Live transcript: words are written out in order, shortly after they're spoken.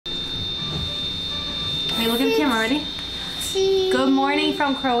Hey, look at the camera. Ready? Good morning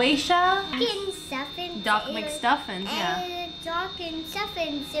from Croatia. Doc McStuffins, yeah. Doc and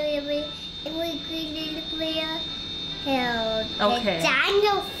Stuffins. So we held Okay.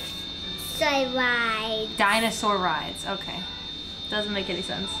 dinosaur rides. Dinosaur rides. Okay. Doesn't make any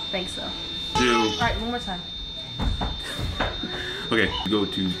sense. Thanks though. All right, one more time. Okay, go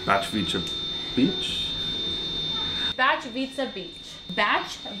to Bačvica Beach. Bačvica Beach.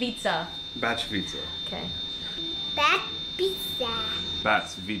 Bačvica. Bačvica. Okay. Bat pizza.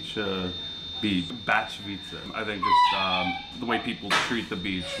 Bačvica Beach. Bačvica. I think just the way people treat the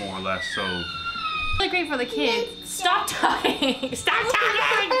beach, more or less. So. Really great for the kids. Stop talking. Stop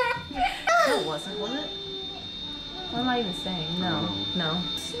talking. No, it wasn't, was it? What am I even saying? No.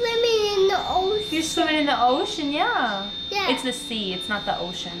 Swimming in the ocean. You're swimming in the ocean, yeah. Yeah. It's the sea, it's not the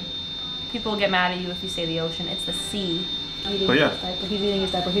ocean. People will get mad at you if you say the ocean. It's the sea. He's eating his diaper. He's eating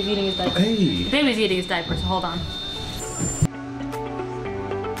his diaper. He's eating his diaper. Hey. The baby's eating his diaper, so hold on.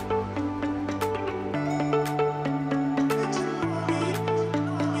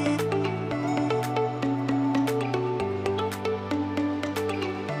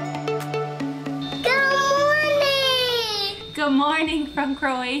 Good morning from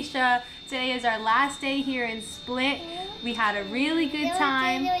Croatia. Today is our last day here in Split. We had a really good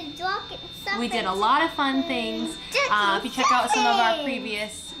time. We did a lot of fun things. If you check out some of our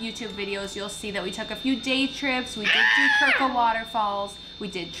previous YouTube videos, you'll see that we took a few day trips. We did do Krka waterfalls. We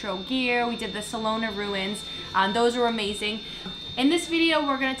did Trogir. We did the Salona ruins. Those were amazing. In this video,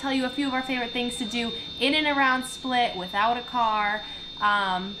 we're going to tell you a few of our favorite things to do in and around Split without a car.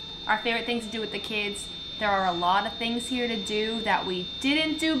 Our favorite things to do with the kids. There are a lot of things here to do that we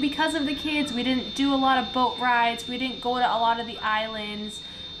didn't do because of the kids. We didn't do a lot of boat rides. We didn't go to a lot of the islands.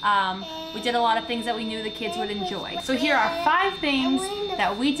 We did a lot of things that we knew the kids would enjoy. So here are 5 things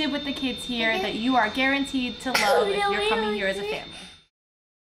that we did with the kids here that you are guaranteed to love if you're coming here as a family.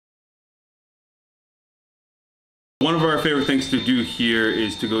 One of our favorite things to do here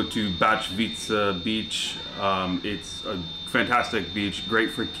is to go to Bačvica Beach. It's a fantastic beach, great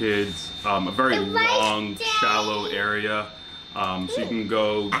for kids, a very long, shallow area. So you can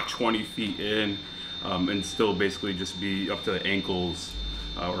go 20 feet in and still basically just be up to the ankles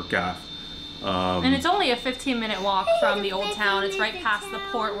or calf. And it's only a 15-minute walk from the old town. It's right past the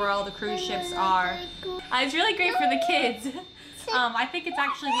port where all the cruise ships are. It's really great for the kids. I think it's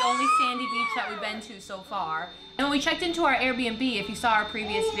actually the only sandy beach that we've been to so far. And when we checked into our Airbnb, if you saw our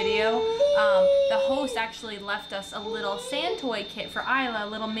previous video, the host actually left us a little sand toy kit for Isla,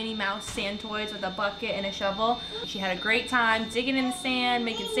 little Minnie Mouse sand toys with a bucket and a shovel. She had a great time digging in the sand,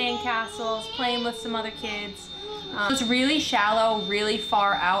 making sand castles, playing with some other kids. It's really shallow, really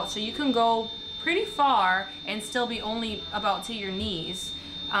far out, so you can go pretty far and still be only about to your knees.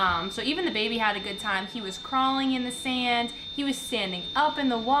 So even the baby had a good time. He was crawling in the sand. He was standing up in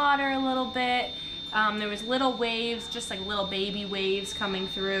the water a little bit. There was little waves, just like little baby waves coming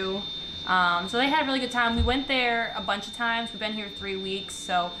through. So they had a really good time. We went there a bunch of times. We've been here 3 weeks,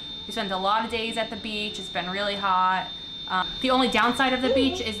 so we spent a lot of days at the beach. It's been really hot. The only downside of the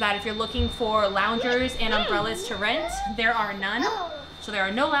beach is that if you're looking for loungers and umbrellas to rent, there are none. So there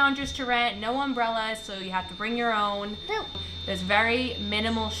are no loungers to rent, no umbrellas, so you have to bring your own. There's very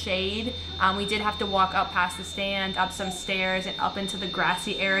minimal shade. We did have to walk up past the stand, up some stairs, and up into the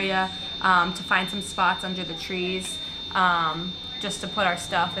grassy area to find some spots under the trees, just to put our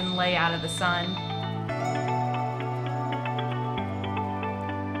stuff and lay out of the sun.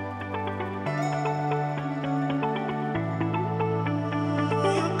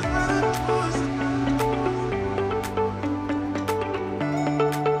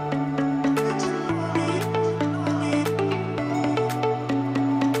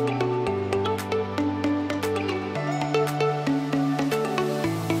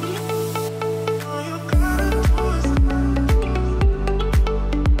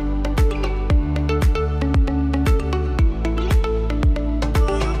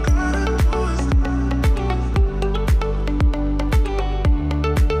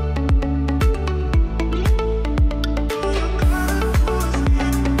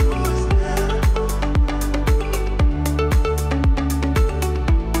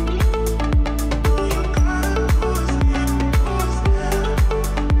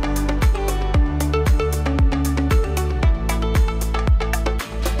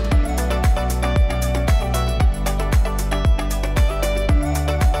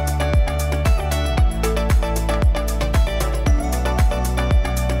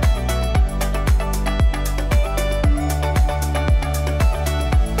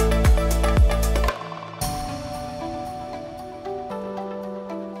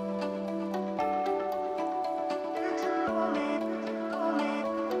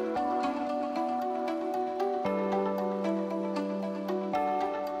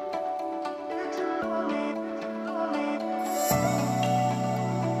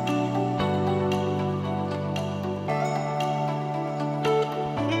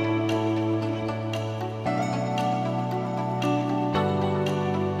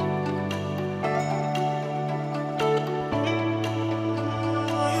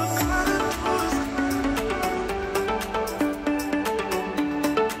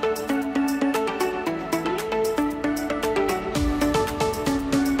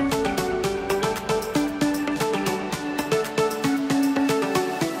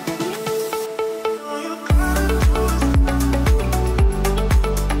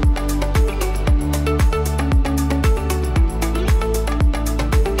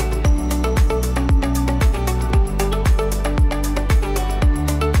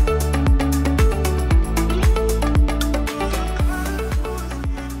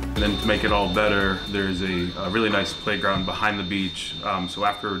 to make it all better, there's a really nice playground behind the beach. So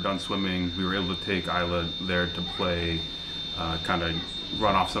after we were done swimming, we were able to take Isla there to play, kind of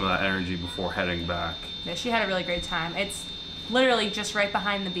run off some of that energy before heading back. Yeah, she had a really great time. It's literally just right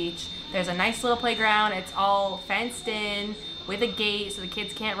behind the beach. There's a nice little playground. It's all fenced in with a gate so the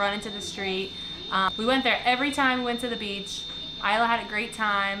kids can't run into the street. We went there every time we went to the beach. Isla had a great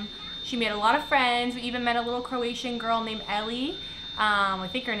time. She made a lot of friends. We even met a little Croatian girl named Ellie. I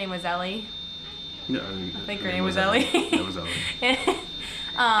think her name was Ellie. Yeah, I think her name was Ellie. That was Ellie.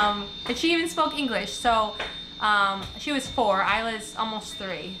 And she even spoke English. So she was 4. Isla's almost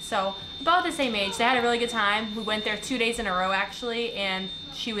 3. So about the same age. They had a really good time. We went there 2 days in a row actually, and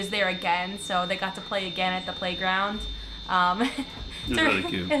she was there again. So they got to play again at the playground. It was really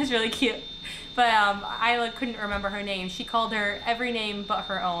cute. It was really cute. But Isla couldn't remember her name. She called her every name but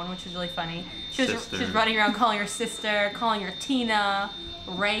her own, which was really funny. She was running around calling her sister, calling her Tina,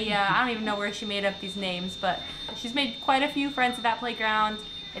 Raya. I don't even know where she made up these names, but she's made quite a few friends at that playground.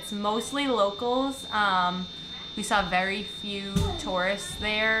 It's mostly locals. We saw very few tourists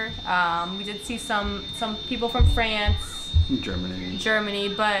there. We did see some people from France, Germany,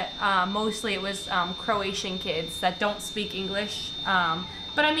 but mostly it was Croatian kids that don't speak English.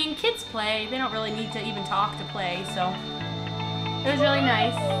 But I mean, kids play. They don't really need to even talk to play, so it was really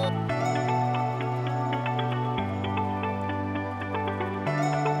nice.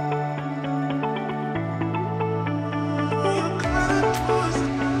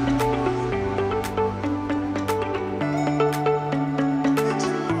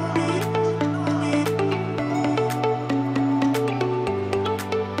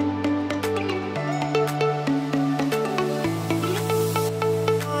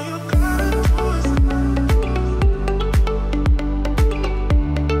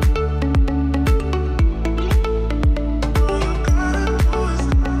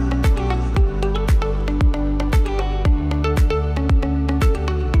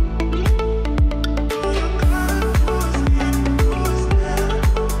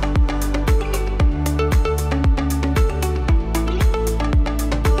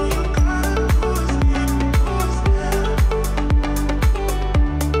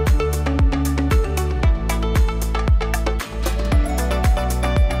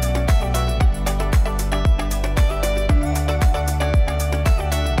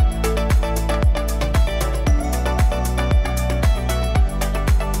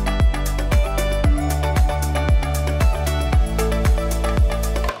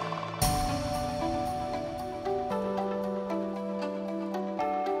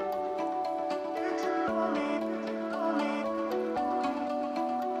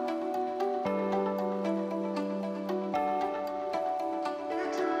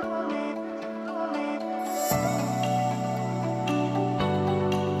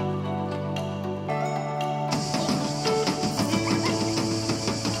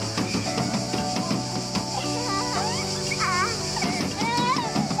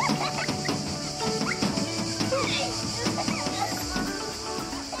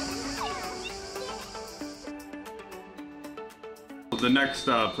 The next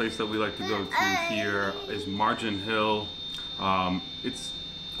place that we like to go to here is Margin Hill. It's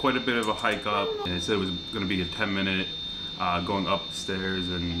quite a bit of a hike up, and it said it was going to be a 10-minute going up the stairs,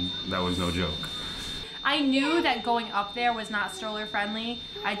 and that was no joke. I knew that going up there was not stroller friendly.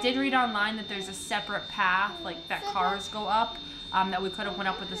 I did read online that there's a separate path, like that cars go up, that we could have went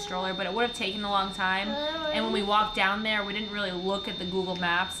up with the stroller, but it would have taken a long time. And when we walked down there, we didn't really look at the Google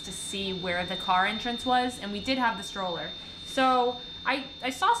Maps to see where the car entrance was, and we did have the stroller. So I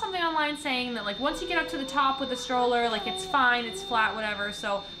saw something online saying that like once you get up to the top with the stroller, like it's fine, it's flat, whatever.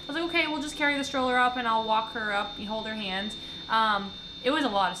 So I was like, okay, we'll just carry the stroller up and I'll walk her up, you hold her hand. It was a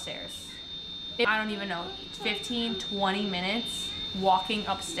lot of stairs. I don't even know, 15, 20 minutes walking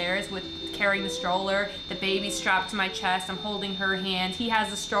upstairs with carrying the stroller, the baby strapped to my chest, I'm holding her hand, he has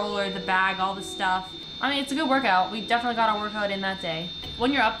the stroller, the bag, all the stuff. I mean, it's a good workout. We definitely got our workout in that day.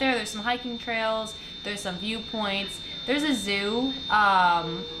 When you're up there's some hiking trails, there's some viewpoints, there's a zoo,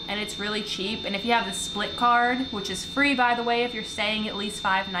 and it's really cheap. And if you have the Split card, which is free by the way if you're staying at least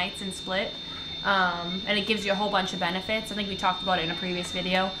 5 nights in Split, and it gives you a whole bunch of benefits. I think we talked about it in a previous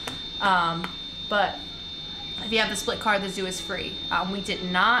video. But if you have the Split card, the zoo is free. We did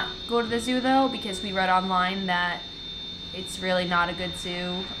not go to the zoo though because we read online that it's really not a good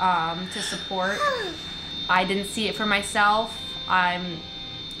zoo to support. I didn't see it for myself. I'm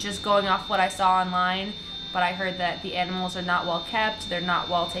just going off what I saw online, but I heard that the animals are not well kept, they're not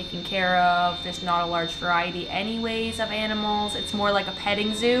well taken care of, there's not a large variety anyways of animals. It's more like a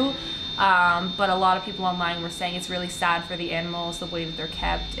petting zoo. But a lot of people online were saying it's really sad for the animals, the way that they're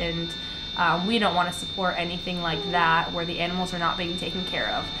kept, and we don't want to support anything like that where the animals are not being taken care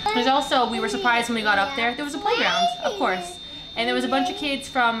of. There's also, we were surprised when we got up there was a playground, of course. And there was a bunch of kids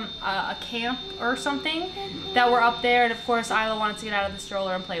from a camp or something that were up there, and of course Isla wanted to get out of the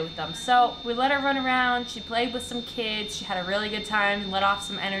stroller and play with them. So we let her run around, she played with some kids, she had a really good time, let off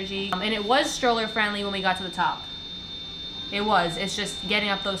some energy. And it was stroller friendly when we got to the top. It was, it's just getting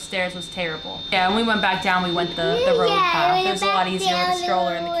up those stairs was terrible. Yeah, when we went back down, we went the road path. It was a lot easier with the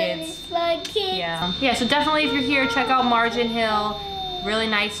stroller and the kids. Yeah, so definitely if you're here, check out Margin Hill. Really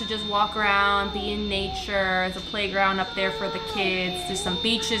nice to just walk around, be in nature. There's a playground up there for the kids. There's some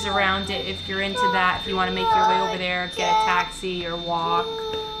beaches around it if you're into that. If you want to make your way over there, get a taxi or walk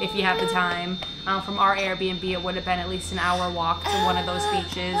if you have the time. From our Airbnb, it would have been at least an hour walk to one of those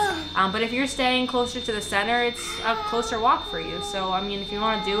beaches. But if you're staying closer to the center, it's a closer walk for you. So, I mean, if you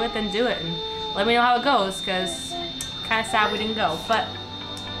want to do it, then do it. And let me know how it goes, because kind of sad we didn't go. But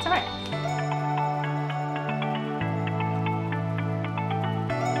it's all right.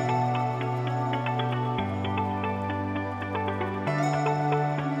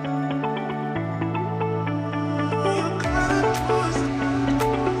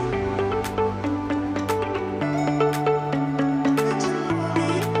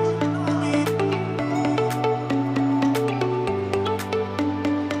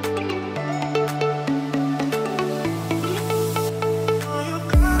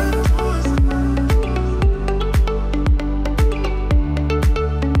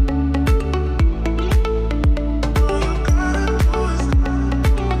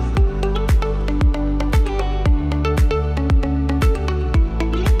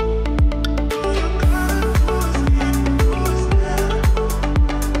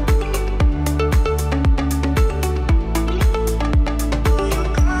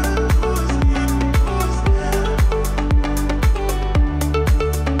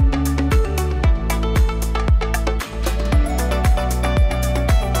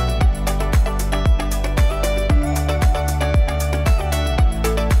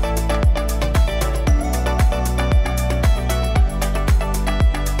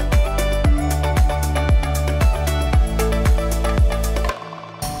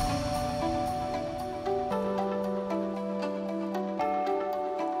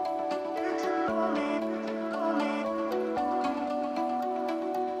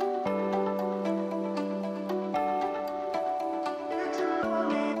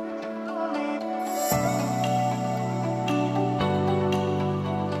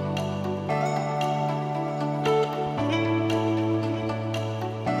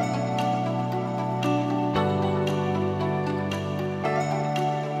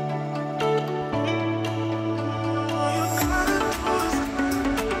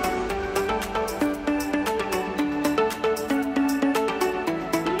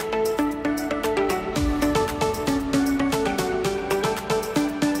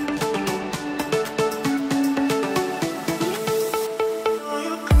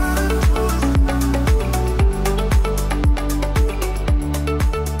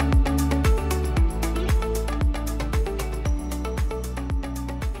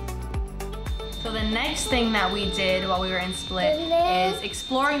 Thing that we did while we were in Split is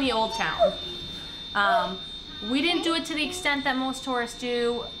exploring the old town. We didn't do it to the extent that most tourists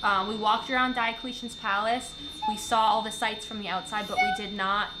do. We walked around Diocletian's Palace. We saw all the sights from the outside, but we did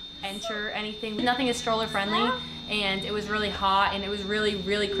not enter anything. Nothing is stroller friendly, and it was really hot and it was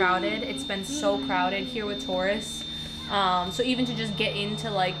really crowded. It's been so crowded here with tourists. So even to just get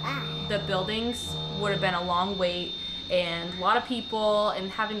into like the buildings would have been a long wait. And a lot of people,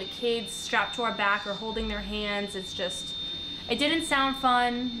 and having the kids strapped to our back or holding their hands, it's just, it didn't sound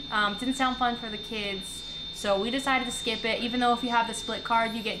fun. Didn't sound fun for the kids. So we decided to skip it, even though if you have the Split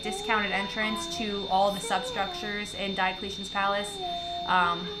card, you get discounted entrance to all the substructures in Diocletian's Palace.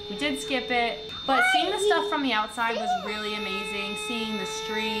 We did skip it, but seeing the stuff from the outside was really amazing. Seeing the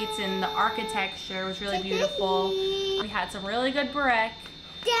streets and the architecture was really beautiful. We had some really good burek.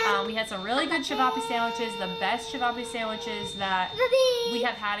 We had some really good cevapi sandwiches, the best cevapi sandwiches that we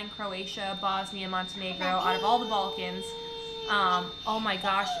have had in Croatia, Bosnia, Montenegro, out of all the Balkans. Oh my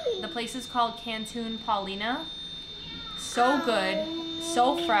gosh, the place is called Canton Paulina. So good,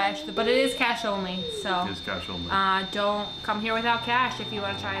 so fresh, but it is cash only, so it is cash only. Don't come here without cash if you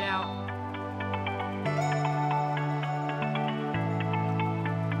want to try it out.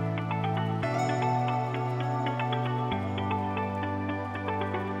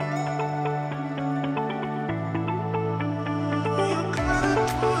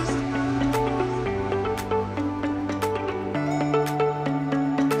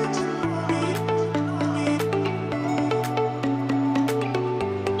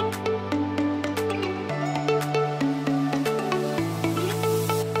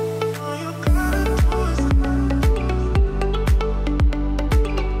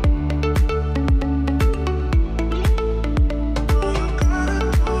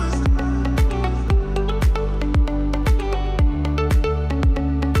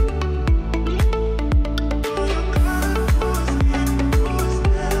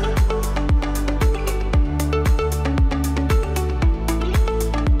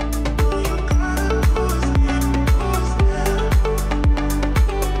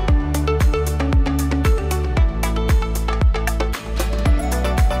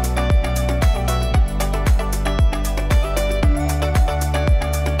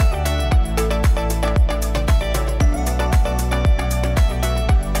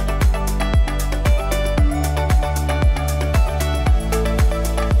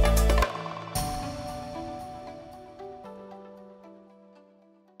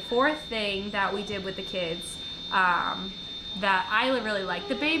 fourth thing that we did with the kids that Isla really liked.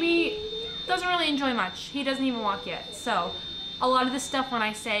 The baby doesn't really enjoy much. He doesn't even walk yet. So a lot of this stuff, when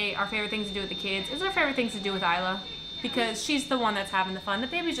I say our favorite things to do with the kids, is our favorite things to do with Isla, because she's the one that's having the fun. The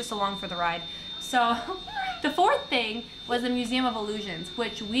baby's just along for the ride. So the fourth thing was the Museum of Illusions,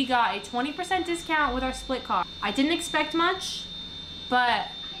 which we got a 20% discount with our split card. I didn't expect much, but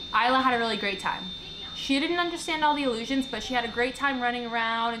Isla had a really great time. She didn't understand all the illusions, but she had a great time running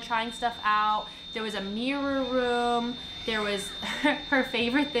around and trying stuff out. There was a mirror room. There was her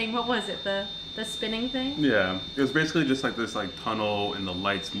favorite thing. What was it? The spinning thing? Yeah. It was basically just like this tunnel, and the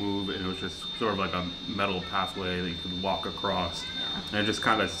lights move, and it was just sort of like a metal pathway that you could walk across. Yeah. And it just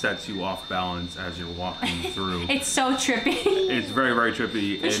kind of sets you off balance as you're walking through. It's so trippy. It's very, very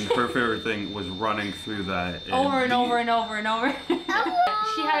trippy, and her favorite thing was running through that. Over and over and over and over.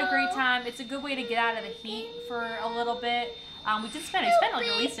 She had a great time. It's a good way to get out of the heat for a little bit. We spent like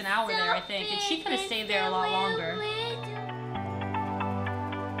at least an hour there, I think, and she could have stayed there a lot longer.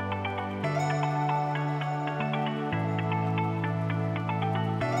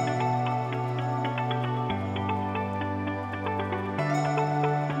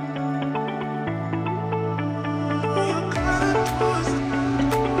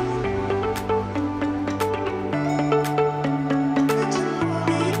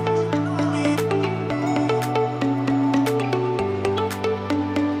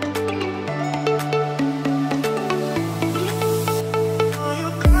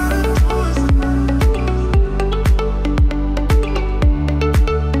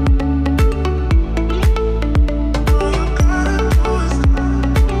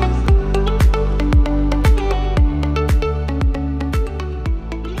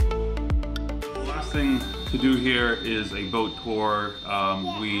 To do here is a boat tour.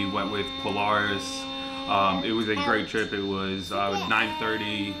 We went with Polaris. It was a great trip. It was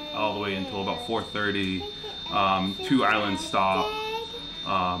 9:30 all the way until about 4:30. 2 islands stopped,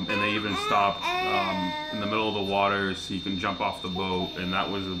 and they even stopped in the middle of the water so you can jump off the boat, and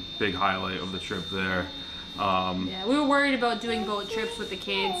that was a big highlight of the trip there. Yeah, we were worried about doing boat trips with the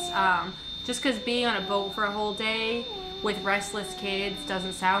kids, just because being on a boat for a whole day with restless kids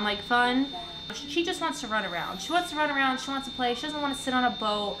doesn't sound like fun. She just wants to run around. She wants to run around, she wants to play, she doesn't want to sit on a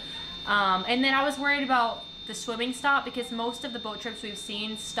boat. And then I was worried about the swimming stop, because most of the boat trips we've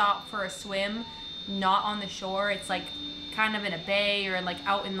seen stop for a swim, not on the shore. It's like kind of in a bay or like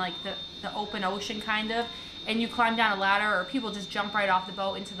out in like the open ocean kind of. And you climb down a ladder, or people just jump right off the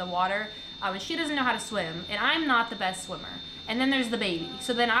boat into the water. And she doesn't know how to swim, and I'm not the best swimmer. And then there's the baby.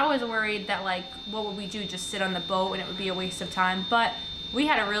 So then I was worried that like, what would we do? Just sit on the boat and it would be a waste of time. But we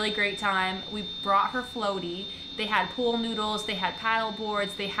had a really great time. We brought her floaty. They had pool noodles, they had paddle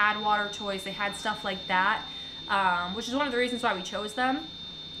boards, they had water toys, they had stuff like that, which is one of the reasons why we chose them.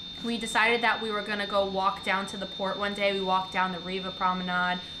 We decided that we were gonna go walk down to the port one day. We walked down the Riva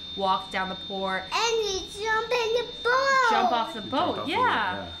Promenade, walked down the port. And we jump in the boat. Jump off the boat,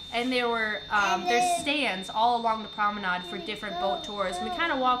 yeah. And there were, there's stands all along the promenade for different boat tours. And we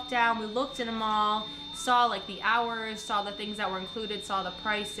kind of walked down, we looked at them all, saw like the hours, saw the things that were included, saw the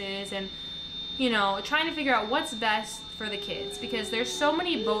prices, and you know, trying to figure out what's best for the kids, because there's so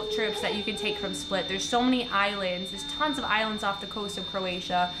many boat trips that you can take from Split. There's so many islands, there's tons of islands off the coast of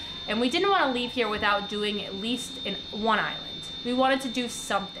Croatia, and we didn't want to leave here without doing at least one island. We wanted to do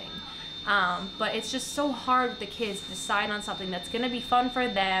something, but it's just so hard with the kids to decide on something that's going to be fun for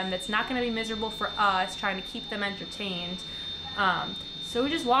them, that's not going to be miserable for us, trying to keep them entertained. So we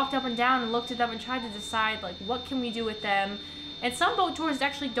just walked up and down and looked at them and tried to decide like, what can we do with them. And some boat tours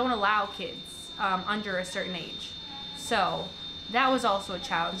actually don't allow kids under a certain age. So that was also a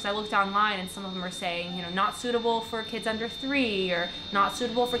challenge. I looked online and some of them are saying, you know, not suitable for kids under 3 or not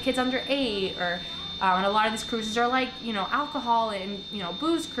suitable for kids under 8, or and a lot of these cruises are like, you know, alcohol and, you know,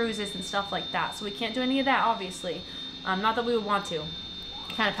 booze cruises and stuff like that. So we can't do any of that, obviously. Not that we would want to,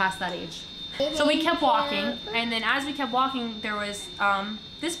 kind of past that age. So we kept walking, and then as we kept walking, there was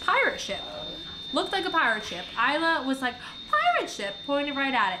this pirate ship. Looked like a pirate ship. Isla was like, pirate ship, pointed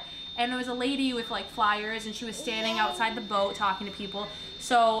right at it. And there was a lady with like flyers, and she was standing outside the boat talking to people.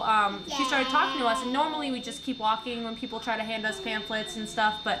 So she started talking to us, and normally we just keep walking when people try to hand us pamphlets and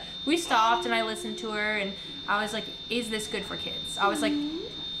stuff, but we stopped and I listened to her, and I was like, is this good for kids? I was like,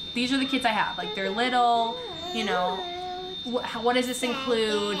 these are the kids I have. Like, they're little, you know, what does this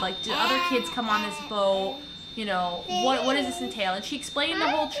include? Like, do other kids come on this boat? You know, what does this entail? And she explained the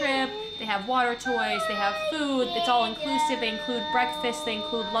whole trip. They have water toys, they have food, it's all inclusive. They include breakfast, they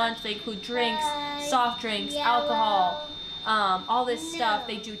include lunch, they include drinks, soft drinks, alcohol, all this stuff.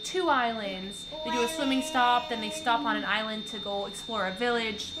 They do 2 islands. They do a swimming stop, then they stop on an island to go explore a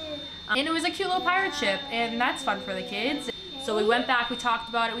village. And it was a cute little pirate ship, and that's fun for the kids. So we went back, we talked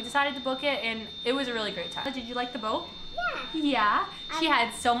about it, we decided to book it, and it was a really great time. Did you like the boat? Yeah. Yeah. She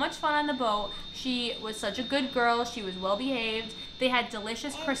had so much fun on the boat. She was such a good girl. She was well behaved. They had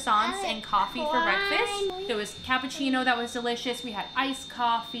delicious croissants and coffee for breakfast. There was cappuccino that was delicious. We had iced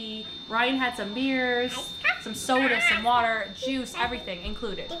coffee. Ryan had some beers, some soda, some water, juice, everything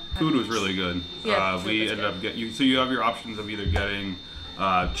included. Food was really good. Yeah, we ended up getting, so you have your options of either getting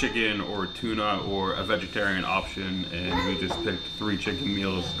chicken or tuna or a vegetarian option, and we just picked 3 chicken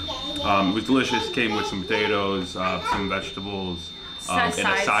meals. It was delicious. Came with some potatoes, some vegetables, and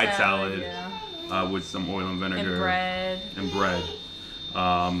a side salad with some oil and vinegar and bread.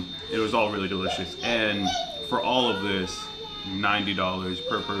 It was all really delicious, and for all of this, $90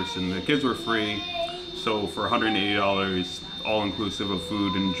 per person. The kids were free, so for $180, all inclusive of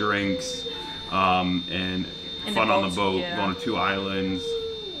food and drinks, and fun on the boat, going to 2 islands.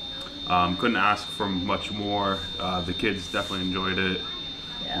 Couldn't ask for much more. The kids definitely enjoyed it.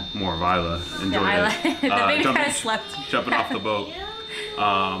 Yeah. More of Isla enjoyed it. The baby kind of slept. Jumping off the boat.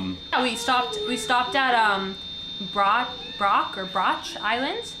 We stopped at Broch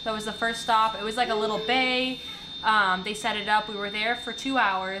Island. That was the first stop. It was like a little bay. They set it up. We were there for 2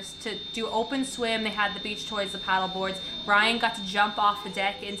 hours to do open swim. They had the beach toys, the paddle boards. Ryan got to jump off the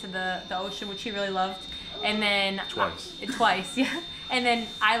deck into the ocean, which he really loved. And then twice, yeah. And then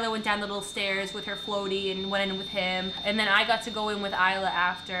Isla went down the little stairs with her floaty and went in with him. And then I got to go in with Isla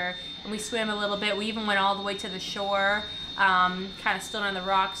after, and we swam a little bit. We even went all the way to the shore, kind of stood on the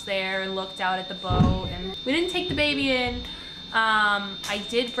rocks there and looked out at the boat. And we didn't take the baby in. I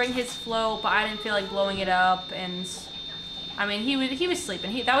did bring his float, but I didn't feel like blowing it up. And I mean, he was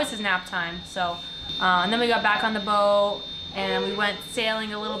sleeping. That was his nap time. So, and then we got back on the boat and we went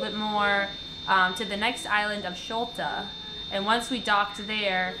sailing a little bit more to the next island of Sholta. And once we docked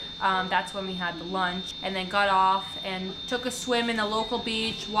there, that's when we had the lunch, and then got off and took a swim in the local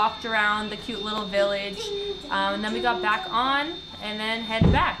beach, walked around the cute little village, and then we got back on and then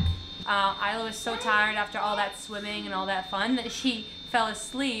headed back. Isla was so tired after all that swimming and all that fun that she fell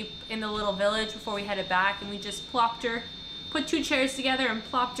asleep in the little village before we headed back, and we just put 2 chairs together and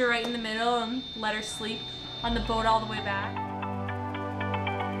plopped her right in the middle and let her sleep on the boat all the way back.